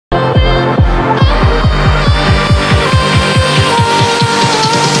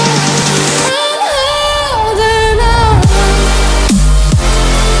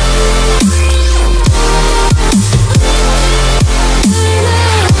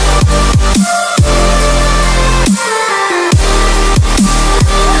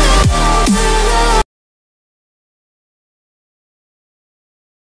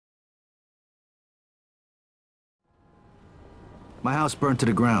My house burned to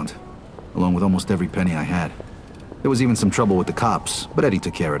the ground, along with almost every penny I had. There was even some trouble with the cops, but Eddie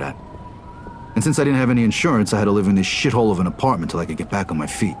took care of that. And since I didn't have any insurance, I had to live in this shithole of an apartment till I could get back on my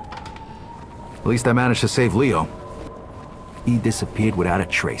feet. At least I managed to save Leo. He disappeared without a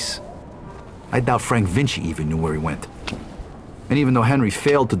trace. I doubt Frank Vinci even knew where he went. And even though Henry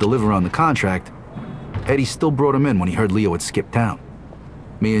failed to deliver on the contract, Eddie still brought him in when he heard Leo had skipped town.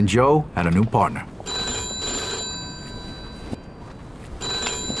 Me and Joe had a new partner.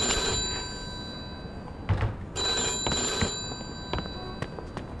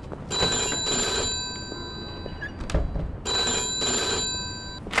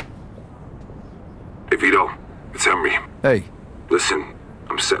 Hey, Vito. It's Henry. Hey. Listen,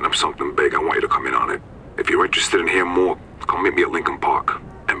 I'm setting up something big. I want you to come in on it. If you're interested in hearing more, come meet me at Lincoln Park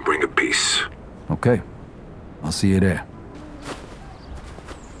and bring a piece. Okay. I'll see you there.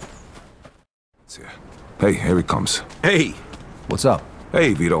 Hey, here he comes. Hey! What's up?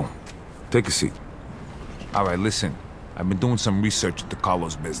 Hey, Vito. Take a seat. All right, listen. I've been doing some research into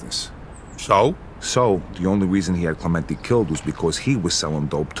Carlo's business. So? So, the only reason he had Clemente killed was because he was selling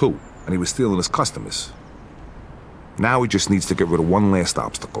dope too, and he was stealing his customers. Now he just needs to get rid of one last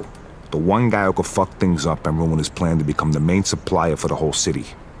obstacle. The one guy who could fuck things up and ruin his plan to become the main supplier for the whole city.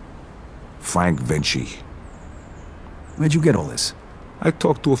 Frank Vinci. Where'd you get all this? I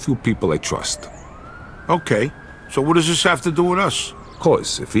talked to a few people I trust. Okay, so what does this have to do with us?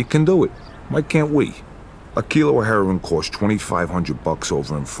 'Cause if he can do it, why can't we? A kilo of heroin costs $2,500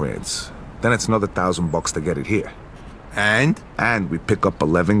 over in France. Then it's another $1,000 to get it here. And? And we pick up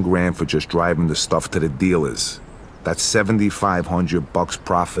 11 grand for just driving the stuff to the dealers. That's $7,500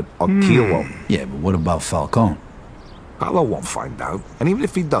 profit a kilo. Yeah, but what about Falcone? Carlo won't find out. And even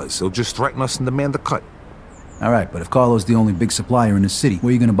if he does, he'll just threaten us and demand a cut. All right, but if Carlo's the only big supplier in the city,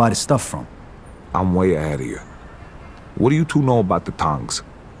 where are you gonna buy the stuff from? I'm way ahead of you. What do you two know about the Tongs?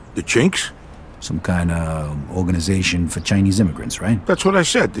 The Chinks? Some kind of organization for Chinese immigrants, right? That's what I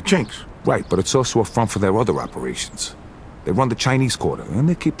said, the Chinks. Right, but it's also a front for their other operations. They run the Chinese quarter, and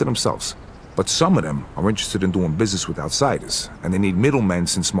they keep to themselves. But some of them are interested in doing business with outsiders, and they need middlemen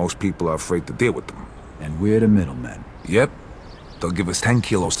since most people are afraid to deal with them. And we're the middlemen. Yep. They'll give us 10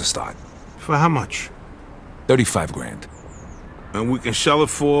 kilos to start. For how much? 35 grand. And we can sell it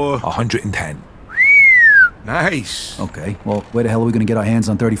for... 110. Nice. Okay, well, where the hell are we gonna get our hands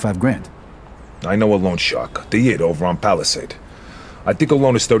on 35 grand? I know a loan shark, the Yid over on Palisade. I think a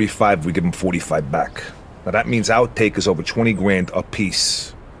loan is 35 if we give him 45 back. Now that means our take is over 20 grand a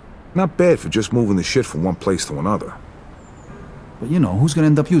piece. Not bad for just moving the shit from one place to another. But you know, who's gonna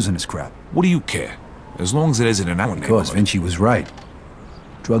end up using this crap? What do you care? As long as it isn't in our neighborhood. Because Vinci was right.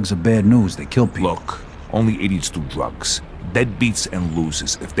 Drugs are bad news, they kill people. Look, only idiots do drugs. Deadbeats and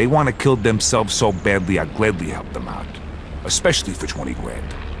losers. If they want to kill themselves so badly, I'd gladly help them out. Especially for 20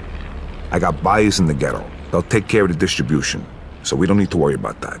 grand. I got buyers in the ghetto. They'll take care of the distribution. So we don't need to worry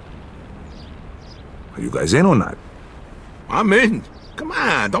about that. Are you guys in or not? I'm in. Come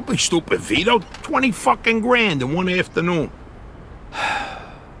on, don't be stupid, Vito. 20 fucking grand in one afternoon.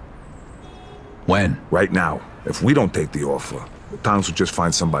 When? Right now. If we don't take the offer, the Tongs will just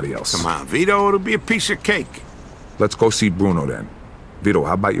find somebody else. Come on, Vito, it'll be a piece of cake. Let's go see Bruno then. Vito,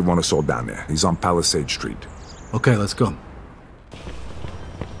 how about you run us all down there? He's on Palisade Street. Okay, let's go.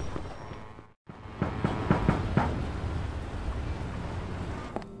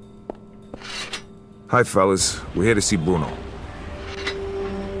 Hi, fellas. We're here to see Bruno.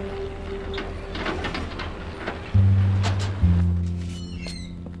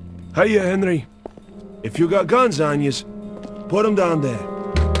 Hiya, Henry. If you got guns on yous, put them down there.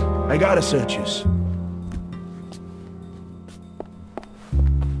 I gotta search yous.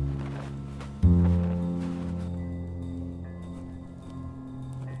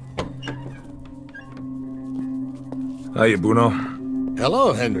 Hiya, Bruno.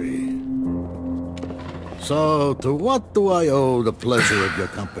 Hello, Henry. So, to what do I owe the pleasure of your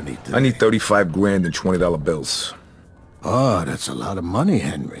company today? I need 35 grand in $20 bills. Oh, that's a lot of money,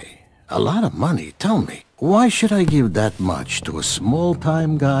 Henry. A lot of money. Tell me, why should I give that much to a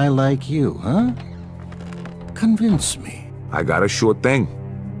small-time guy like you, huh? Convince me. I got a sure thing.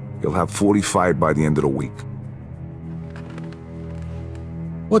 You'll have 45 by the end of the week.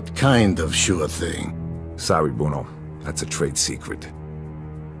 What kind of sure thing? Sorry, Bruno. That's a trade secret.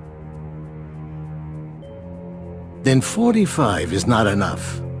 Then 45 is not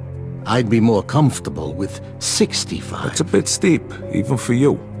enough. I'd be more comfortable with 65. That's a bit steep, even for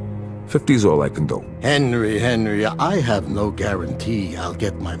you. 50's all I can do. Henry, I have no guarantee I'll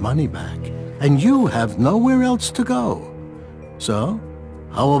get my money back. And you have nowhere else to go. So,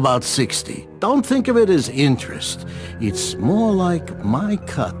 How about 60? Don't think of it as interest. It's more like my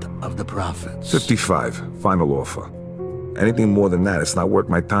cut of the profits. 55, final offer. Anything more than that, it's not worth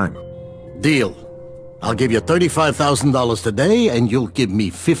my time. Deal. I'll give you $35,000 today, and you'll give me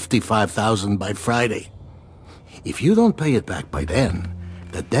 $55,000 by Friday. If you don't pay it back by then,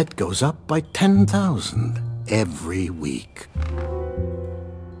 the debt goes up by $10,000 every week.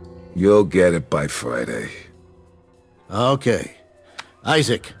 You'll get it by Friday. Okay.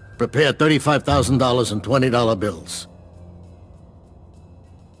 Isaac, prepare $35,000 in $20 bills.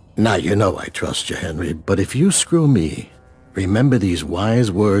 Now, you know I trust you, Henry, but if you screw me, remember these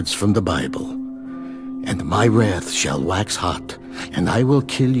wise words from the Bible. And my wrath shall wax hot, and I will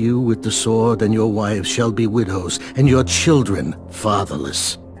kill you with the sword, and your wives shall be widows, and your children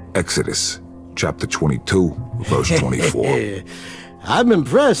fatherless. Exodus, chapter 22, verse 24. I'm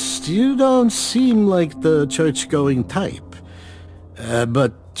impressed. You don't seem like the church-going type.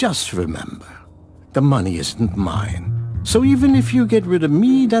 But just remember, the money isn't mine. So even if you get rid of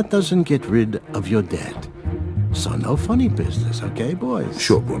me, that doesn't get rid of your debt. So no funny business, okay, boys?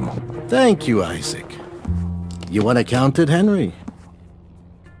 Sure, Bruno. Thank you, Isaac. You want to count it, Henry?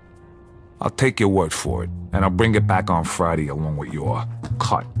 I'll take your word for it, and I'll bring it back on Friday along with your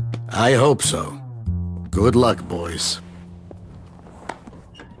cut. I hope so. Good luck, boys.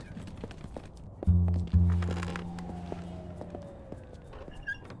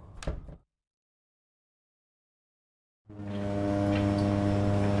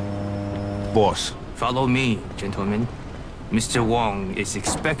 Boss. Follow me, gentlemen. Mr. Wong is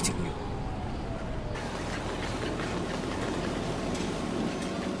expecting you.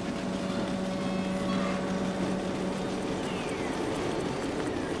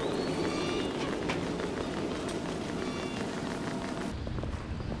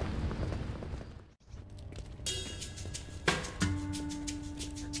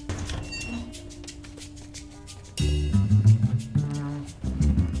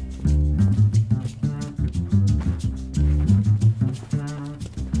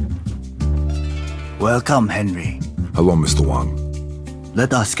 Welcome, Henry. Hello, Mr. Wong.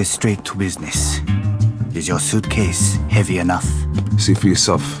 Let us get straight to business. Is your suitcase heavy enough? See for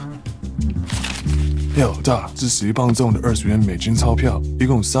yourself. 表大是10磅重的20元美金钞票，一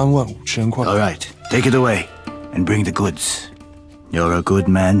共35000块。 All right, take it away and bring the goods. You're a good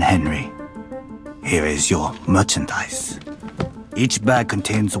man, Henry. Here is your merchandise. Each bag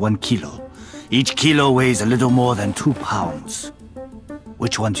contains 1 kilo. Each kilo weighs a little more than 2 pounds.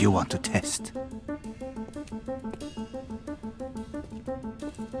 Which one do you want to test?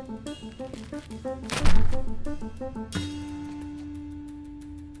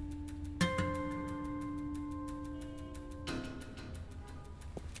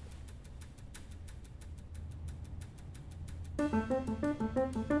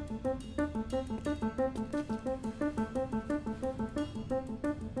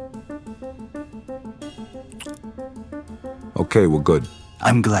 Okay, we're good.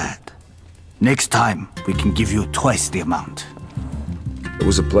 I'm glad. Next time, we can give you twice the amount. It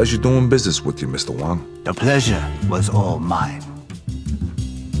was a pleasure doing business with you, Mr. Wong. The pleasure was all mine.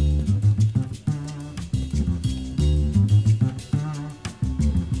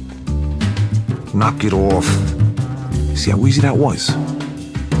 Knock it off. See how easy that was?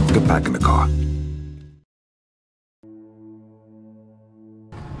 Get back in the car.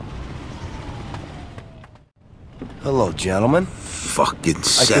 Hello, gentlemen. Fucking I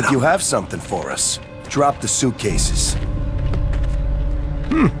set think up. you have something for us. Drop the suitcases.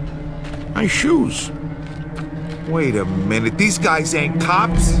 My shoes. Wait a minute, these guys ain't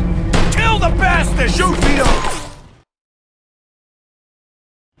cops? Kill the bastard! Shoot, Vito!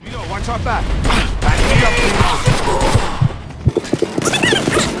 Vito, watch our back. Back me up, Vito.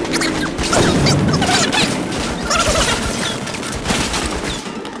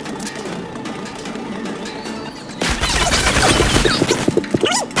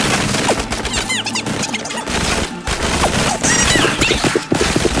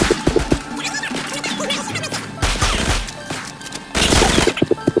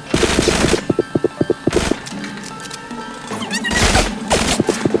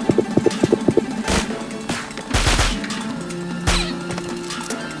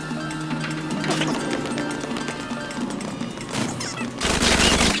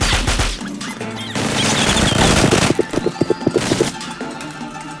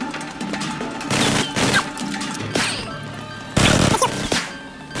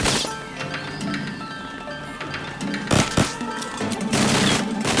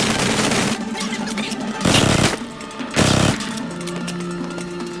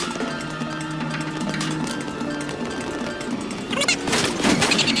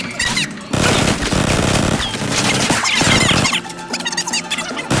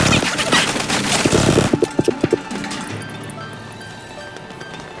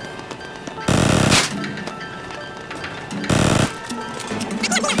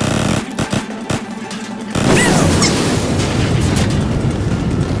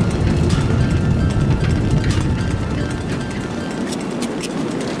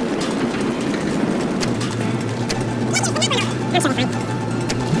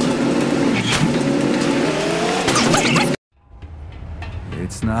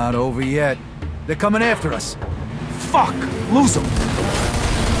 Not over yet. They're coming after us. Fuck! Lose them!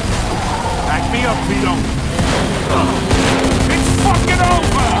 Back me up, Vito. It's fucking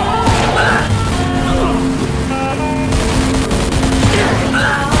over!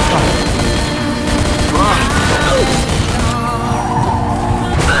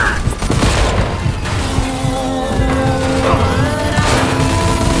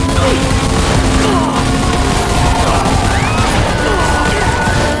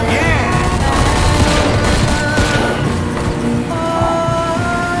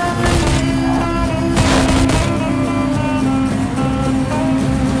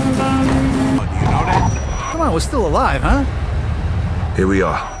 We're still alive, huh? Here we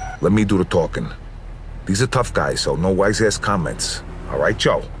are. Let me do the talking. These are tough guys, so no wise-ass comments. All right,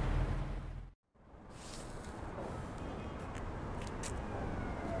 Joe?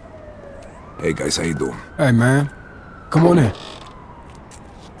 Hey, guys, how you doing? Hey, man. Come on in.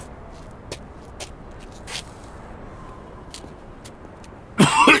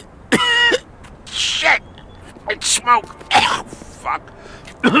 Shit! It's smoke! Fuck.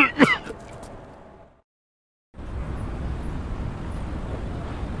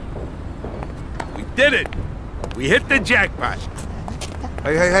 Did it! We hit the jackpot.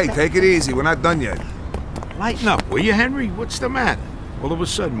 Hey, take it easy. We're not done yet. Lighten up, will you, Henry? What's the matter? All of a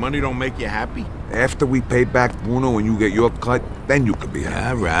sudden, money don't make you happy? After we pay back Bruno and you get your cut, then you could be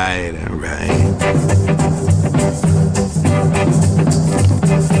happy. All right.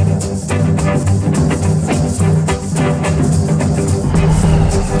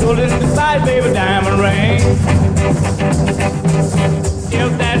 So listen to side, baby, diamond ring.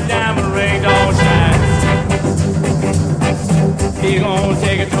 If that diamond ring don't shine, he gonna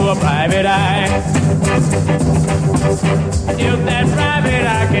take it to a private eye. If that private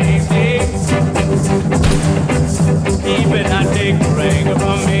eye can't see, he better not take the ring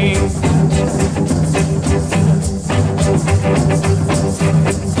from me.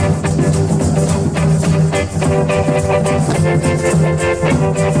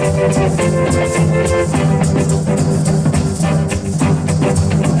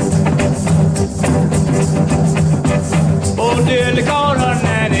 Oh, dearly call her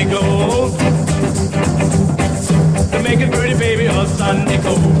nanny goes to make it pretty baby a Sunday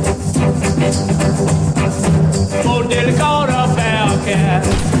coat. Oh, dearly call her bell cat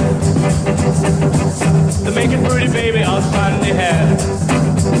to make it pretty baby a Sunday hat.